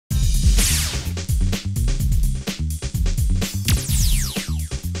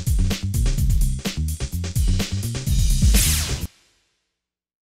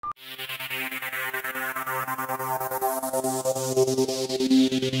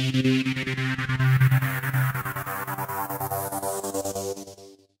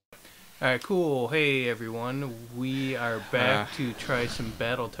Alright, cool. Hey everyone, we are back to try some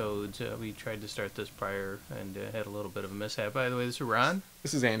Battletoads. We tried to start this prior and had a little bit of a mishap. By the way, this is Ron.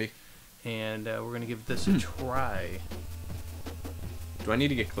 This is Andy. And we're going to give this a try. Do I need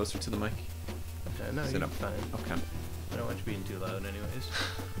to get closer to the mic? No, you're fine. Okay. I don't want you being too loud anyways.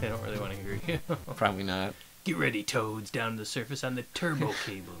 I don't really want to hear you. Probably not. Get ready, Toads, down to the surface on the turbo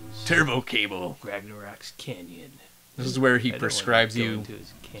cables. Turbo cable. Ragnarok's Canyon. This is where he prescribes you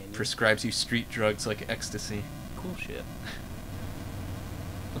canyon. street drugs like ecstasy. Cool shit.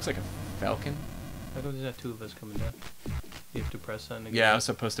 Looks like a falcon. How come there's not two of us coming down? You have to press on again? Yeah, I was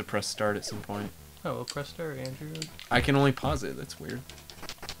supposed to press start at some point. Oh, well, press start, Andrew. I can only pause it. That's weird.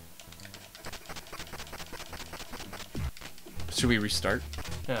 Should we restart?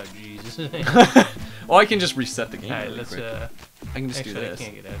 Oh, Jesus. Well, I can just reset the game. Alright, really let's, quick. I can just do actually, this. I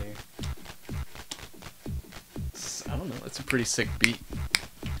can't get out of here. I don't know. It's a pretty sick beat.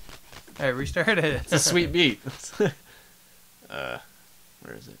 Alright, restart it. It's a sweet beat. Where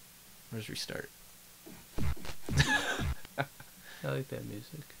is it? Where's restart? I like that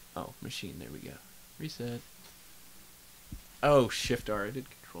music. Oh, machine. There we go. Reset. Oh, Shift R. I did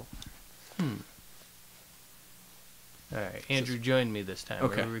control. Alright, Andrew joined me this time.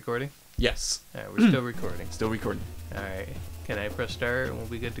 Okay. Are we recording? Yes. Alright, we're still recording. Still recording. Alright, can I press start and we'll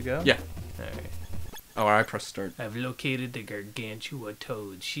be good to go? Yeah. Alright. Oh, I press start. I've located the Gargantua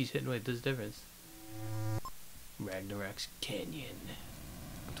Toad. She's hitting with this difference. Ragnarok's Canyon.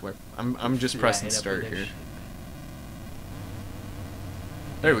 That's where I'm just pressing Line up start with that here. shit.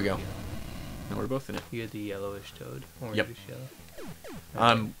 There we go. Now we're both in it. You're the yellowish toad. Orangish Yep. yellow.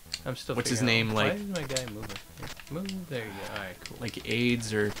 I'm still what's his figuring name, out, like- why is my guy moving? Move. There you go. Alright, cool. Like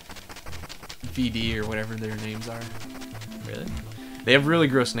AIDS or VD or whatever their names are. Really? They have really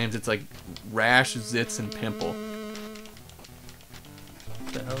gross names. It's like Rash, Zits, and Pimple.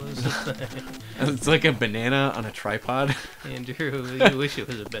 What the hell is this thing? It's like a banana on a tripod. Andrew, you wish it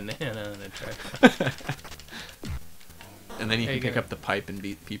was a banana on a tripod. And then you There can you pick go. up the pipe and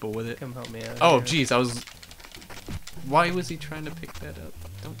beat people with it. Come help me out. Oh, here. jeez, I was... Why was he trying to pick that up?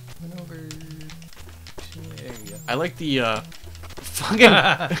 Don't... Went over. There you go. I like the, fucking...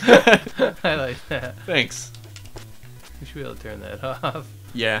 I like that. Thanks. We should be able to turn that off.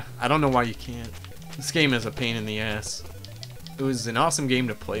 Yeah, I don't know why you can't. This game is a pain in the ass. It was an awesome game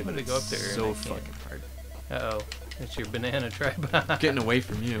to play, but I'm it's gonna go up there and so I can't. fucking hard. Uh oh, it's your banana tripod. Getting away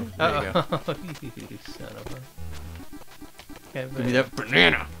from you. There you go. Oh, you son of a. Give me that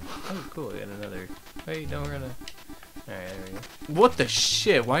banana. Oh, cool. I got another. Wait, don't run a. Alright, there we go. What the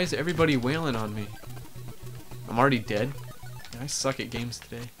shit? Why is everybody wailing on me? I'm already dead? I suck at games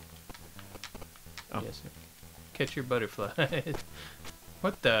today. Oh. Yes, sir. Catch your butterfly.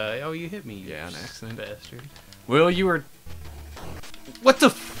 What the? Oh, you hit me. You Yeah, on accident. bastard. Will, you were... What the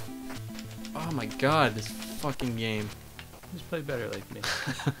f... Oh my god, this fucking game. Just play better like me.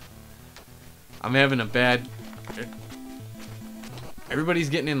 I'm having a bad... Everybody's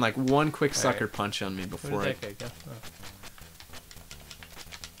getting in like one quick sucker Alright. punch on me Where before did that guy go? Oh.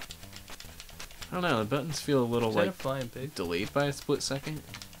 I don't know, the buttons feel a little Is that a like flying pig? delayed by a split second.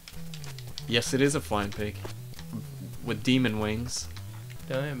 Yes, it is a flying pig. With demon wings.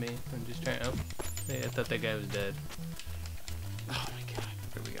 Don't hit me. I'm just trying. Oh, hey, I thought that guy was dead. Oh my god,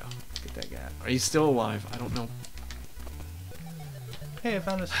 there we go. Get that guy. Are you still alive? I don't know. Hey, I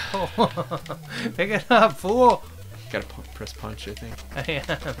found a skull. Pick it up, fool. Gotta press punch, I think. I am.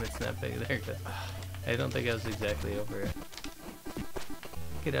 It's not big. There it goes. I don't think I was exactly over it.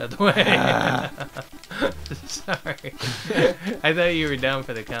 Get out of the way. Sorry. I thought you were down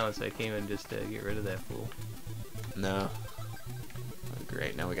for the count, so I came in just to get rid of that fool. No. Oh,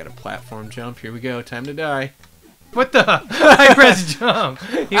 great, now we got a platform jump. Here we go, time to die. What the? I pressed jump.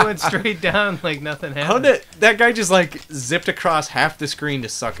 He went straight down like nothing happened. How did that guy just like zipped across half the screen to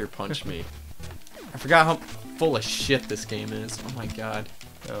sucker punch me? I forgot how full of shit this game is. Oh my god.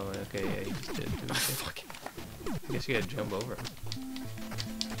 Oh, okay, yeah, you just did. Oh, fuck. I guess you gotta jump over him.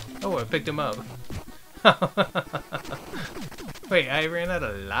 Oh, I picked him up. Wait, I ran out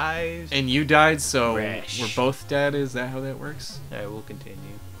of lives? And you died, so Rash. we're both dead? Is that how that works? Alright, we'll continue.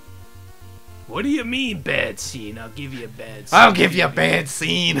 What do you mean, bad scene? I'll give you a bad scene. I'll give you a bad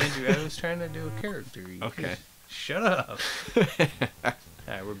scene! Andrew, I was trying to do a character. You Okay. just shut up.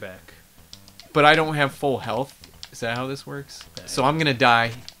 Alright, we're back. But I don't have full health. Is that how this works? Right. So I'm gonna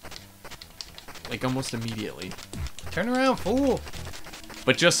die. Like almost immediately. Turn around, fool!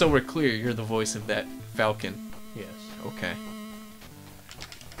 But just so we're clear, you're the voice of that falcon. Yes. Okay.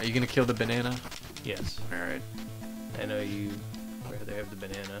 Are you gonna kill the banana? Yes. Alright. I know you rather have the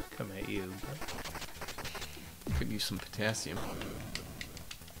banana come at you, but Could use some potassium.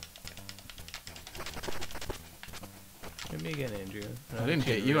 Hit me again, Andrew. I didn't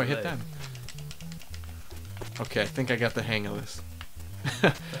hit you, I hit them. Okay, I think I got the hang of this.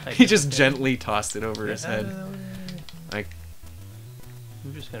 He just gently tossed it over his head. Like,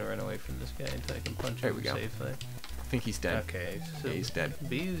 I'm just gonna run away from this guy until I can punch there him we go. safely. I think he's dead. Okay, so Yeah, he's dead.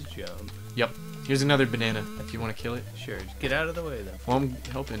 Bees jump. Yep. Here's another banana if you want to kill it. Sure, just get out of the way then. Well, I'm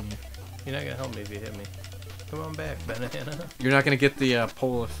helping you. You're not gonna help me if you hit me. Come on back, banana. You're not gonna get the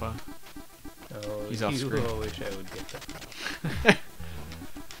pole if Oh, he's off screen. I wish I would get that.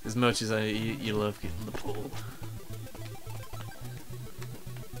 as much as you love getting the pole.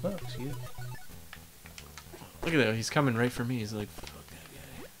 Oh, excuse me. Look at that, he's coming right for me. He's like, fuck that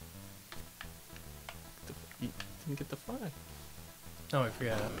guy. He didn't get the flag. Oh, I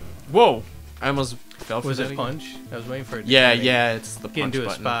forgot. Whoa! I almost fell for Was that it again. punch? I was waiting for it to Yeah, get yeah, it's the get punch into a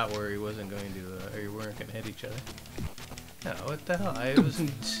button. spot where he wasn't going to, or you weren't going to hit each other. No, what the hell? I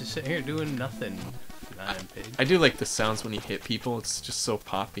wasn't sitting here doing nothing. Flying pig. I do like the sounds when you hit people. It's just so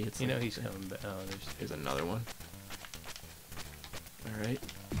poppy. It's You know like, he's coming back. Oh, Here's another one. Alright.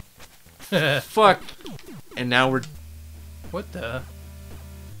 Fuck! And now we're... What the?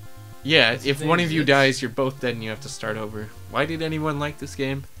 Yeah, That's if the one thing, of you it's- dies, you're both dead and you have to start over. Why did anyone like this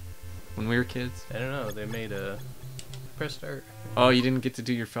game when we were kids? I don't know. They made a press start. Oh, you didn't get to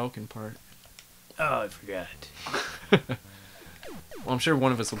do your Falcon part. Oh, I forgot. Well, I'm sure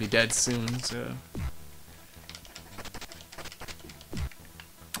one of us will be dead soon, so...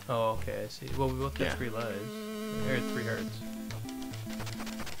 Oh, okay. I see. Well, we both got Yeah. 3 lives. Or 3 hearts.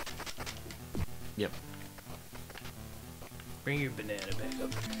 Yep. Bring your banana back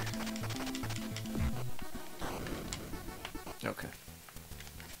up. Okay.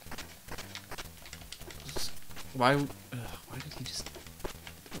 Why did he just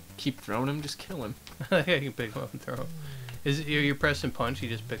keep throwing him? Just kill him. I can pick him up and throw him. Is it you're pressing punch? He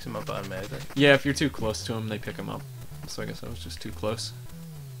just picks him up automatically. Yeah, if you're too close to him, they pick him up. So I guess I was just too close.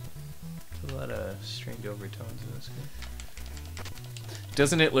 There's a lot of strange overtones in this game.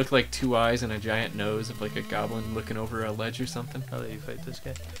 Doesn't it look like 2 eyes and a giant nose of like a goblin looking over a ledge or something? How do you fight this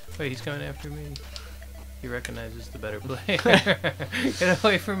guy? Wait, he's coming after me. He recognizes the better player. Get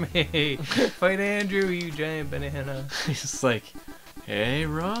away from me! Fight Andrew, you giant banana. He's just like, hey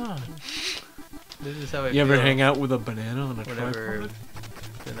Ron. This is how I You feel ever hang out with a banana on a whenever tripod?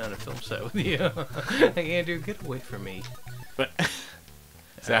 been on a film set with you. Like, Andrew, get away from me. But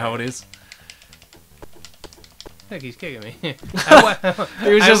is that how it is? Look, he's kicking me. He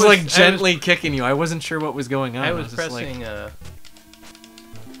was just like I gently kicking you. I wasn't sure what was going on. I was just pressing. like,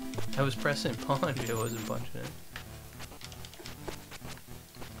 I was pressing punch. I wasn't punching it.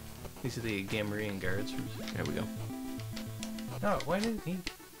 These are the Gamorrean guards. there we go. Oh, why didn't he?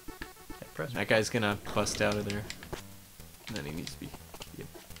 I pressed. That guy's gonna bust out of there. And then he needs to be. Yep.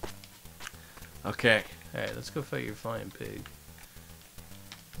 Okay. All right, let's go fight your flying pig.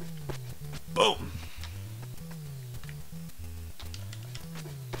 Boom.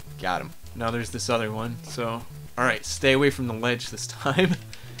 Got him. Now there's this other one. So, all right, stay away from the ledge this time.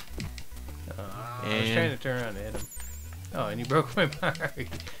 I was trying to turn around and hit him. Oh, and you broke my bar.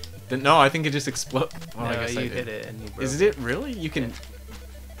 No, I think it just exploded. Well, I No, guess I you did. hit it and you broke Is it really? You can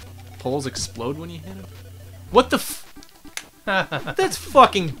poles explode when you hit them? What the f? That's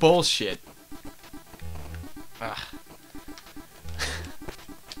fucking bullshit. Ah.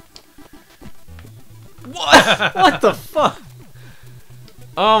 What? What the fuck?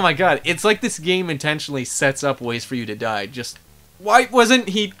 Oh my god, it's like this game intentionally sets up ways for you to die. Just why wasn't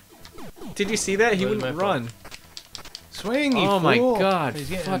he? Did you see that? He What is wouldn't my run. Swing, you Oh my fool. god, He's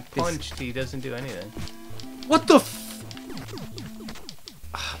getting fuck this. punched. He doesn't do anything. What the f?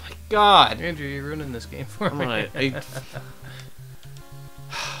 Oh my god. Andrew, you're ruining this game for me. I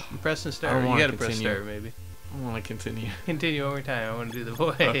I'm pressing I start. don't You wanna gotta press continue. start, maybe. want to continue. Continue over time. I want to do the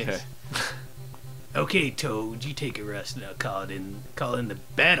voice. Okay. Okay, Toad, you take a rest now. Call in the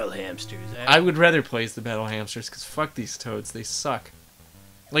battle hamsters. I would rather play as the Battle Hamsters, because fuck these toads, they suck.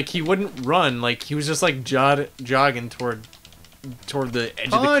 Like, he wouldn't run, like, he was just, like, jogging toward the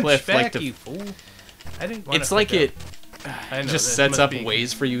edge of the cliff. Back, Like, you fool. I didn't want it's like it I know, just that sets must up be-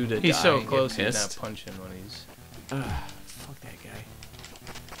 ways for you to He's die so and close, get he's not pissed. punching when he's... Fuck that guy.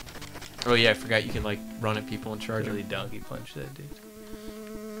 Oh yeah, I forgot you can, like, run at people and charge Really them. donkey punch that dude.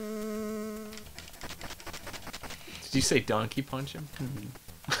 Did you say donkey punch him?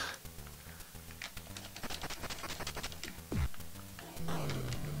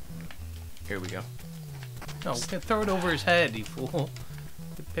 Here we go. No, throw it over his head, you fool.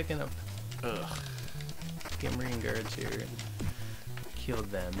 Quit picking up Ugh. Gamorrean guards here and kill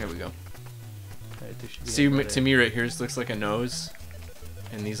them. Here we go. Alright, there should be See, another- to me right here, this looks like a nose,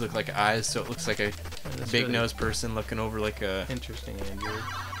 and these look like eyes, so it looks like a That's big really nose person looking over like a interesting, Andrew.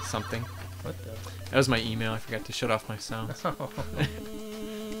 something. What the? That was my email. I forgot to shut off my sounds. Come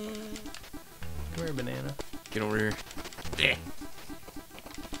here, banana. Get over here. Blech.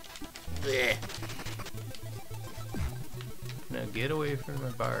 Blech. Now get away from my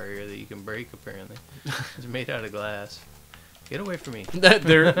bar here that you can break. Apparently, it's made out of glass. Get away from me.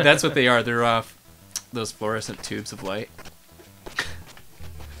 That's what they are. They're off those fluorescent tubes of light.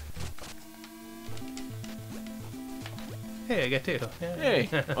 Hey, I got two. Hey.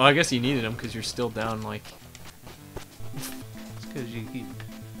 Well, I guess you needed them because you're still down. Like. It's because you keep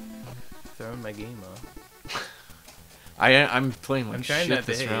throwing my game off. I'm playing like I'm trying shit not to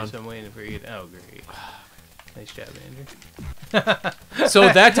this hate round. you, so I'm waiting for you to... Oh, great. Nice job, Andrew. So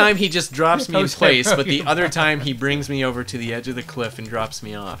that time he just drops me in was like, place, but the other time he brings me over to the edge of the cliff and drops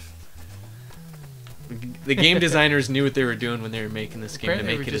me off. The game designers knew what they were doing when they were making this game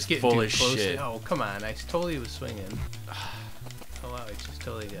Apparently to make we're it as just getting full too as close. shit. Oh, come on. I totally was swinging. Oh, wow. I just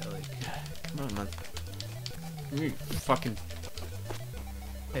totally got, like... Come on, man. You fucking...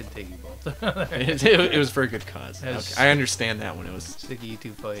 I had to take you both. it was for a good cause. That was- Okay, I understand that one. It was Sticky you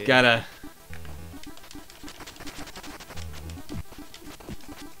two fight. gotta.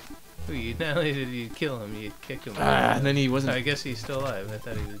 Ooh, you, not only did you kill him, you kicked him. And then he I wasn't. guess he's still alive. I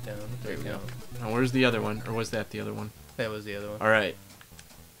thought he was down. There we No, go. Now, where's the other one? Or was that the other one? that was the other one. All right.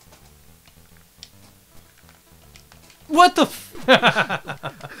 What the?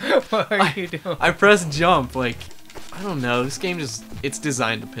 What are you doing? I pressed jump. Like, I don't know. This game just—it's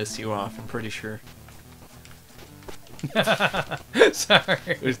designed to piss you off. I'm pretty sure. Sorry.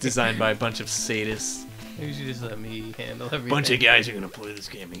 It was designed by a bunch of sadists. You should just let me handle everything. Bunch of guys are gonna play this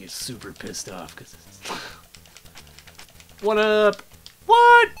game and get super pissed off because it's... What up?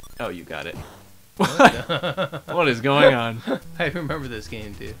 What? Oh, you got it. What? What is going on? I remember this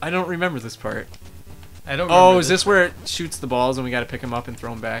game too. I don't remember this part. I don't. Oh, remember is this where it shoots the balls and we gotta pick them up and throw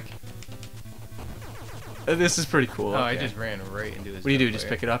them back? This is pretty cool. Oh, okay. I just ran right into his. What do you do? Just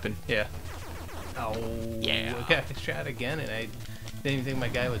pick it up and... Yeah. Oh. Yeah. I got shot again, and I didn't even think my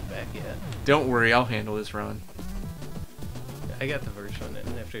guy was back yet. Don't worry, I'll handle this run. I got the first one,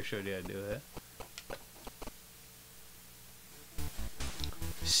 and after I showed you how to do it.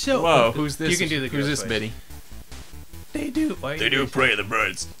 So. Whoa, who's this? You can do the Who's girl this voice. biddy? They do. Why are you doing prey of the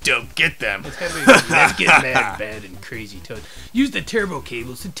birds. Don't get them. It's gotta be, let's get mad, bad, and crazy toad. Use the turbo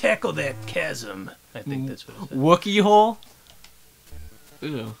cables to tackle that chasm. I think that's what it said. Wookiee hole?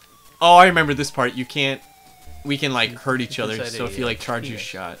 Ew. Oh, I remember this part. You can't... We can, like, hurt each other, inside so a, if you, like, charge your penis.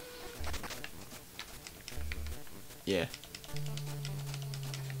 shot. Yeah.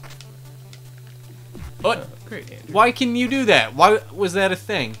 What? Oh, great, Andrew. Why can you do that? Why was that a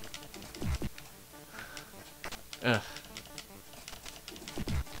thing? Ugh.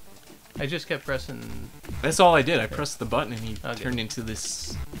 I just kept pressing. That's all I did. I pressed the button and he Okay. turned into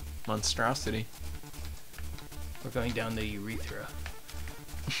this monstrosity. We're going down the urethra.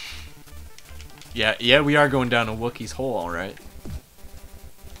 Yeah, we are going down a Wookiee's hole, alright.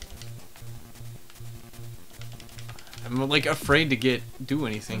 I'm, like, afraid to do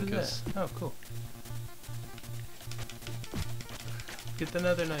anything, What is because... that? Oh, cool. Get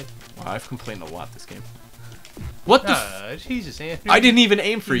another knife. Wow, I've complained a lot this game. What the Jesus, Andrew. I didn't even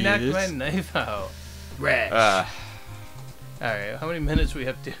aim for you. knocked This. my knife out. Rash. Alright, how many minutes we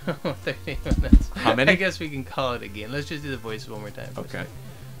have to? 30 minutes. How many? I guess we can call it a game. Let's just do the voice one more time. Okay.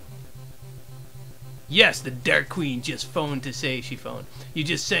 Yes, the Dark Queen just phoned to say she phoned. You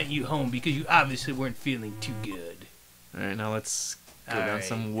just sent you home because you obviously weren't feeling too good. Alright, now let's go down Alright.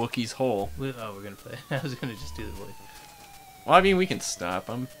 some Wookiee's hole. We're gonna play. I was gonna just do the voice. Well, I mean, we can stop.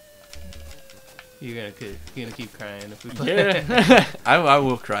 You're gonna keep crying if we play. Yeah. I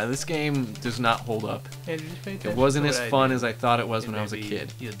will cry. This game does not hold up. Andrew, just pay It attention wasn't to as what fun do, as I thought it was and when I was a maybe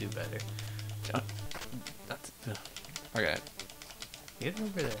kid. You'll do better. Okay. Get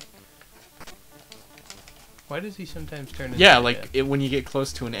over there. Why does he sometimes turn into Yeah, a like cat? when you get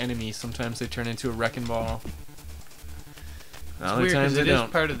close to an enemy, sometimes they turn into a wrecking ball. It's Other weird times because they it is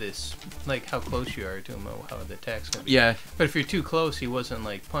don't. part of this, like how close you are to him, or how the attack's gonna be. Yeah. But if you're too close, he wasn't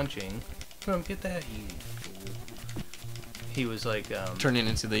like punching. Come get that, you fool. He was like Turning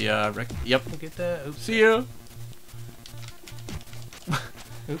into the Yep. Get that. Oops. See you.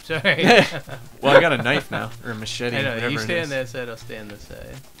 Oops, sorry. Well, I got a knife now, or a machete. I know. whatever You it stay on is. that side. I'll stay on this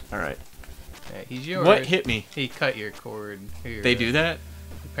side. All right. All right, he's yours. What hit me? He cut your cord. Here, They do that?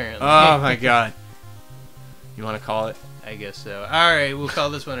 Apparently. Oh my god. You want to call it? I guess so. All right, we'll call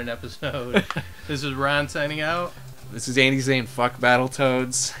this one an episode. This is Ron signing out. This is Andy saying fuck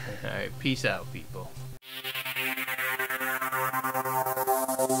Battletoads. All right, peace out, people.